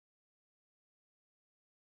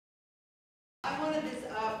I wanted this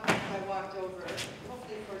up if I walked over,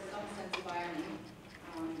 hopefully for some sense of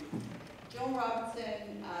irony. Joan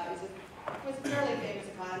Robinson was a fairly famous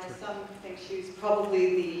economist. Some think she's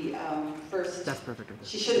probably the first. That's perfect.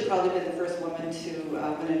 She should have probably been the first woman to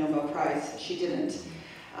win a Nobel Prize. She didn't.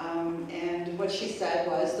 And what she said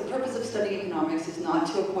was, the purpose of studying economics is not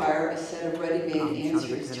to acquire a set of ready-made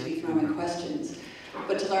answers to economic questions,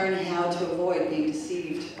 but to learn how to avoid being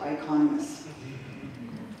deceived by economists.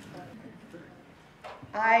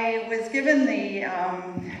 I was given the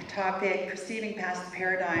topic, Proceeding Past the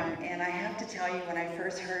Paradigm, and I have to tell you, when I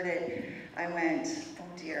first heard it, I went, oh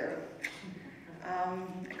dear.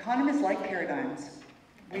 Economists like paradigms.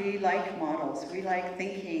 We like models. We like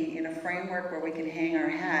thinking in a framework where we can hang our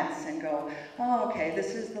hats and go, oh, okay,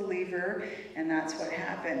 this is the lever, and that's what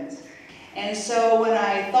happens. And so when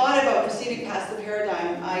I thought about proceeding past the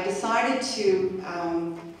paradigm, I decided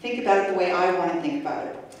to think about it the way I want to think about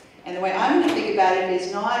it. And the way I'm going to think about it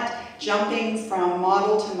is not jumping from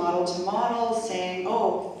model to model to model, saying,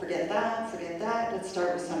 oh, forget that, let's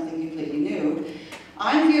start with something completely new.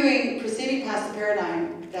 I'm viewing proceeding past the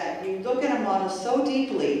paradigm that you look at a model so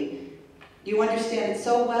deeply, you understand it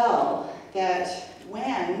so well, that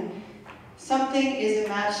when something is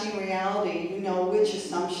matching reality, you know which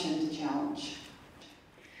assumption to challenge.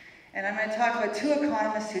 And I'm going to talk about two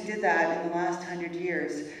economists who did that in the last 100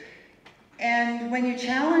 years. And when you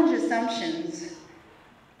challenge assumptions,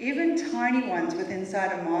 even tiny ones within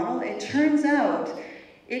inside a model, it turns out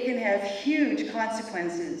it can have huge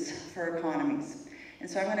consequences for economies. And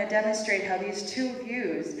so I'm going to demonstrate how these two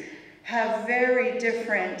views have very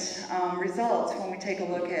different results when we take a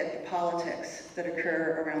look at the politics that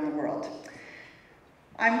occur around the world.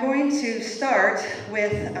 I'm going to start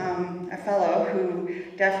with a fellow who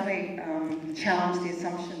definitely challenged the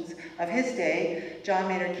assumptions of his day, John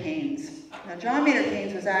Maynard Keynes. Now, John Maynard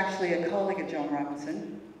Keynes was actually a colleague of Joan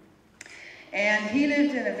Robinson, and he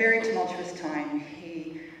lived in a very tumultuous time.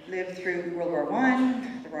 He lived through World War I,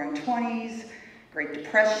 the Roaring '20s, Great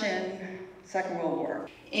Depression, Second World War.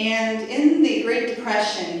 And in the Great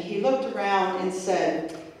Depression, he looked around and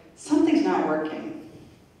said, something's not working.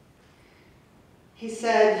 He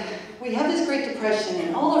said, we have this Great Depression,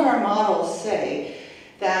 and all of our models say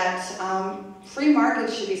that free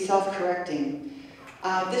markets should be self-correcting.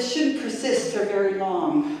 This shouldn't persist for very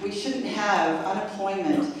long. We shouldn't have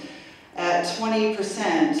unemployment at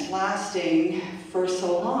 20% lasting for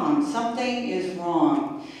so long. Something is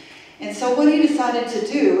wrong. And so what he decided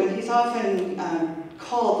to do, and he's often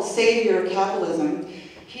called the savior of capitalism,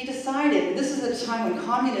 he decided, this is at a time when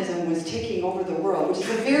communism was taking over the world, which is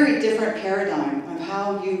a very different paradigm of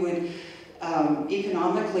how you would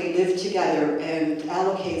economically live together and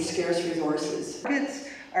allocate scarce resources. Markets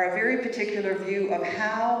are a very particular view of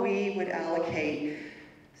how we would allocate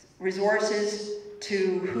resources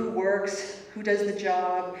to who works, who does the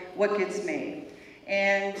job, what gets made.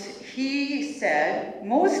 And he said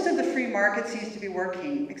most of the free market seems to be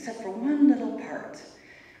working except for one little part.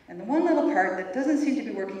 And the one little part that doesn't seem to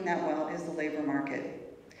be working that well is the labor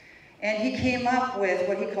market. And he came up with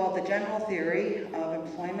what he called the general theory of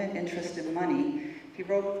employment, interest, and money. He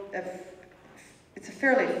wrote it's a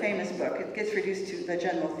fairly famous book. It gets reduced to the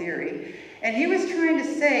general theory. And he was trying to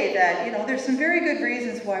say that, you know, there's some very good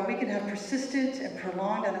reasons why we can have persistent and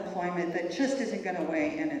prolonged unemployment that just isn't going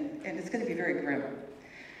away, and it's going to be very grim.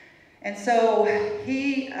 And so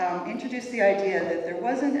he introduced the idea that there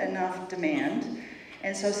wasn't enough demand,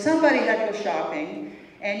 and so somebody had to go shopping,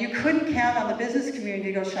 and you couldn't count on the business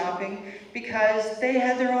community to go shopping because they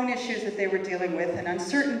had their own issues that they were dealing with, and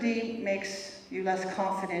uncertainty makes you less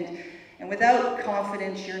confident. And without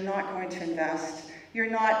confidence, you're not going to invest,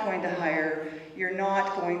 you're not going to hire, you're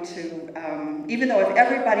not going to, even though if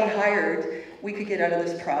everybody hired, we could get out of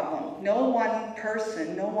this problem. No one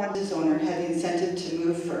person, no one business owner had the incentive to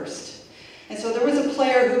move first. And so there was a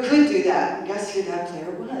player who could do that. And guess who that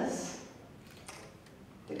player was?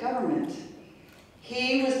 The government.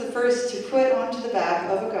 He was the first to put onto the back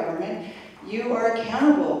of a government, you are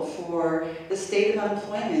accountable for the state of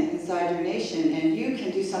unemployment inside your nation, and you can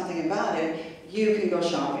do something about it. You can go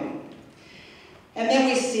shopping. And then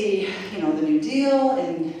we see, you know, the New Deal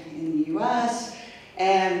in the US,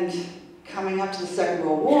 and coming up to the Second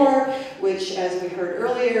World War, which, as we heard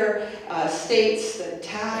earlier, states that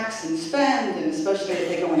tax and spend, and especially if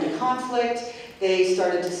they go into conflict, they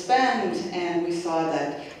started to spend, and we saw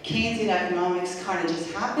that Keynesian economics kind of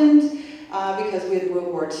just happened. Because we had World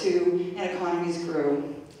War II, and economies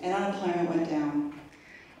grew, and unemployment went down.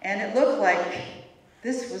 And it looked like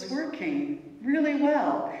this was working really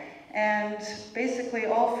well. And basically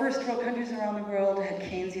all first world countries around the world had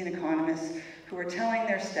Keynesian economists who were telling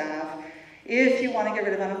their staff, If you want to get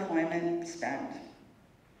rid of unemployment, spend.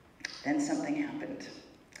 Then something happened.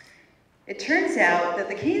 It turns out that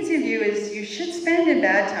the Keynesian view is you should spend in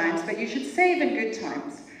bad times, but you should save in good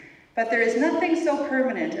times. But there is nothing so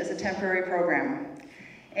permanent as a temporary program.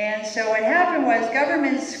 And so what happened was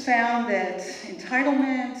governments found that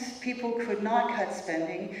entitlement, people could not cut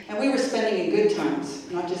spending, and we were spending in good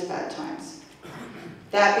times, not just bad times.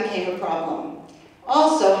 That became a problem.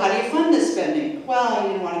 Also, how do you fund this spending? Well, you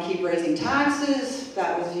didn't want to keep raising taxes.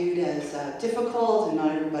 That was viewed as difficult, and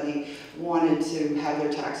not everybody wanted to have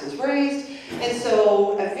their taxes raised. And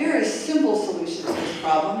so a very simple solution to this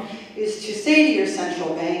problem is to say to your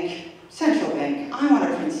central bank, I want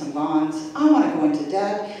to print some bonds, I want to go into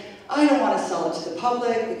debt, I don't want to sell it to the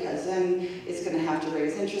public because then it's going to have to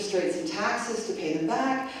raise interest rates and taxes to pay them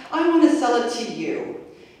back. I want to sell it to you.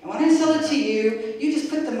 And when I sell it to you, you just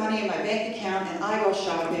put the money in my bank account and I go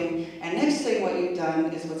shopping, and next thing what you've done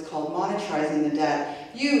is what's called monetizing the debt.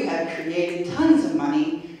 You have created tons of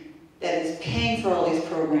money that is paying for all these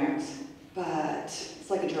programs, but it's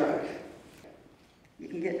like a drug. You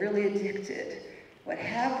can get really addicted. What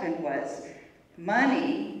happened was,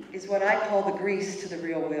 money is what I call the grease to the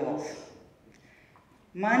real wheels.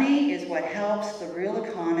 Money is what helps the real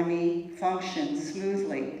economy function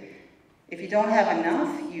smoothly. If you don't have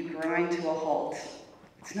enough, you grind to a halt.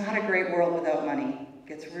 It's not a great world without money. It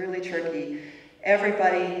gets really tricky.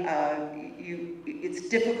 Everybody, it's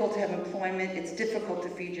difficult to have employment. It's difficult to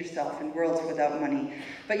feed yourself in worlds without money.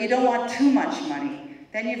 But you don't want too much money.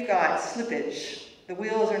 Then you've got slippage. The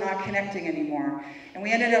wheels are not connecting anymore. And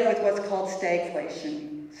we ended up with what's called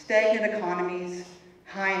stagflation. Stagnant economies,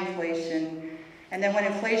 high inflation. And then when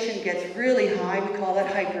inflation gets really high, we call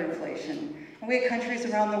that hyperinflation. And we had countries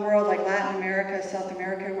around the world like Latin America, South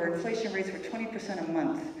America, where inflation rates were 20% a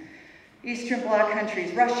month. Eastern Bloc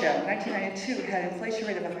countries, Russia, in 1992, had an inflation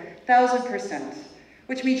rate of 1,000%,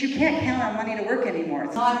 which means you can't count on money to work anymore.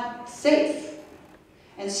 It's not safe.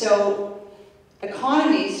 And so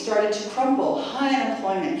economies started to crumble, high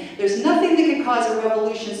unemployment. There's nothing that can cause a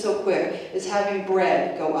revolution so quick as having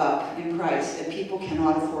bread go up in price and people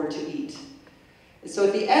cannot afford to eat. And so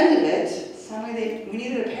at the end of it, suddenly we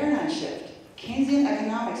needed a paradigm shift. Keynesian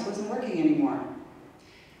economics wasn't working anymore.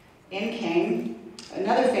 In came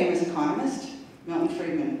another famous economist, Milton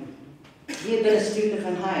Friedman. He had been a student of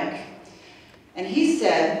von Hayek. And he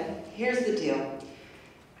said, here's the deal.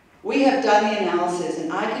 We have done the analysis,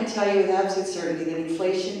 and I can tell you with absolute certainty that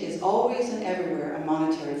inflation is always and everywhere a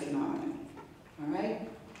monetary phenomenon. All right?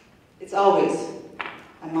 It's always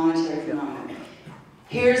a monetary phenomenon.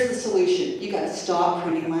 Here's the solution. You got to stop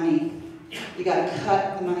printing money. You got to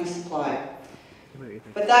cut the money supply.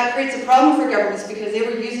 But that creates a problem for governments because they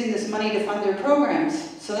were using this money to fund their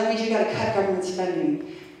programs. So that means you got to cut government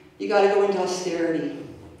spending. You got to go into austerity.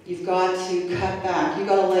 You've got to cut back. You've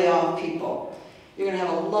got to lay off people. You're going to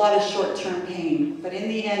have a lot of short-term pain. But in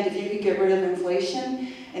the end, if you can get rid of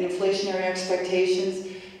inflation and inflationary expectations,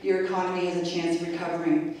 your economy has a chance of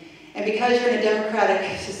recovering. And because you're in a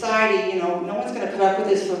democratic society, no one's going to put up with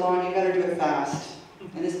this for long. You better do it fast.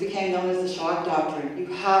 And this became known as the shock doctrine. You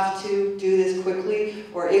have to do this quickly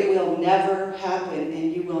or it will never happen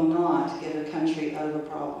and you will not get a country out of a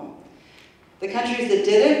problem. The countries that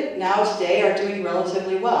did it now today are doing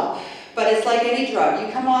relatively well. But it's like any drug.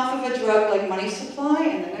 You come off of a drug like money supply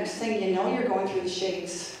and the next thing you know you're going through the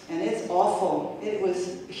shakes. And it's awful. It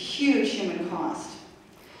was a huge human cost.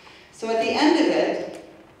 So at the end of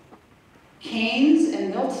it, Keynes and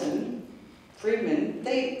Milton Friedman,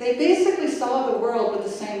 they basically saw the world with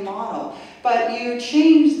the same model, but you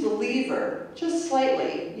change the lever just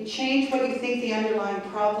slightly. You change what you think the underlying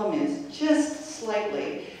problem is, just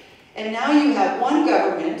slightly. And now you have one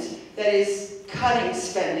government that is cutting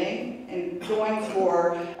spending and going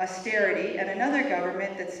for austerity, and another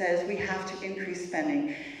government that says we have to increase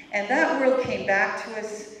spending. And that world came back to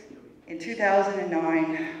us in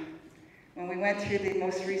 2009 when we went through the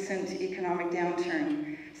most recent economic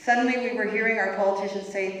downturn. Suddenly we were hearing our politicians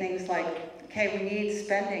say things like, okay, we need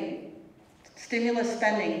spending, stimulus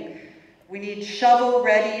spending. We need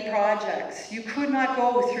shovel-ready projects. You could not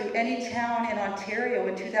go through any town in Ontario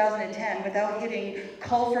in 2010 without hitting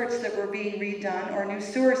culverts that were being redone or new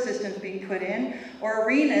sewer systems being put in or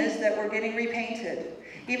arenas that were getting repainted.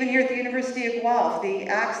 Even here at the University of Guelph, the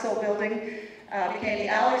Axel building became the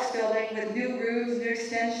Alex building with new roofs, new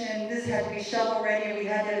extension. This had to be shovel-ready and we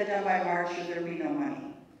had to have it done by March or there'd be no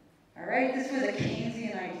money. All right, this was a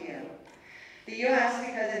Keynesian idea. The US,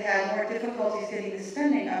 because it had more difficulties getting the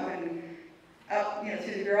spending up and up,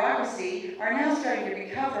 through the bureaucracy are now starting to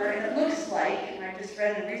recover, and it looks like, and I just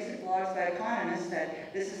read in recent blogs by economists,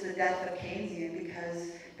 that this is the death of Keynesian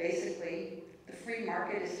because basically the free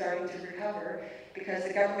market is starting to recover because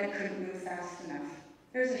the government couldn't move fast enough.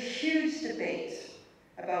 There's a huge debate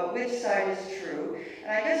about which side is true,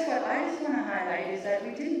 and I guess what I just want to highlight is that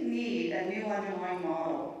we didn't need a new underlying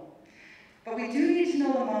model, but we do need to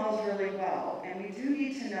know the models really well, and we do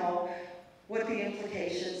need to know what the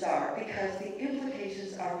implications are, because the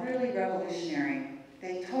implications are really revolutionary.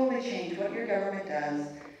 They totally change what your government does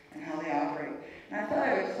and how they operate. And I thought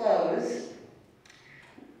I would close.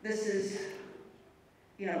 This is,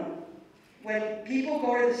 when people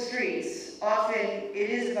go to the streets, often it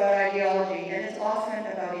is about ideology, and it's often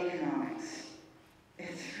about economics.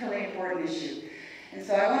 It's a really important issue. And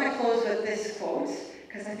so I want to close with this quote,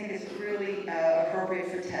 because I think it's really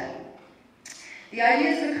appropriate for TED. The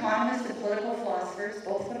ideas of economists and political philosophers,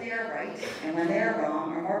 both when they are right and when they are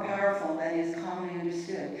wrong, are more powerful than is commonly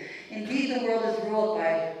understood. Indeed, the world is ruled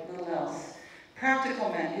by little else. Practical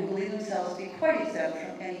men who believe themselves to be quite exempt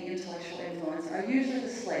from any intellectual influence are usually the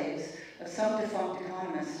slaves of some defunct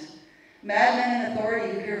economist. Madmen in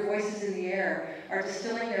authority who hear voices in the air are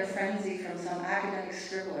distilling their frenzy from some academic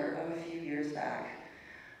scribbler of a few years back.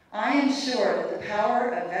 I am sure that the power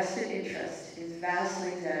of vested interest is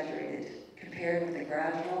vastly exaggerated compared with the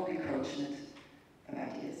gradual encroachment of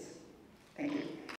ideas. Thank you.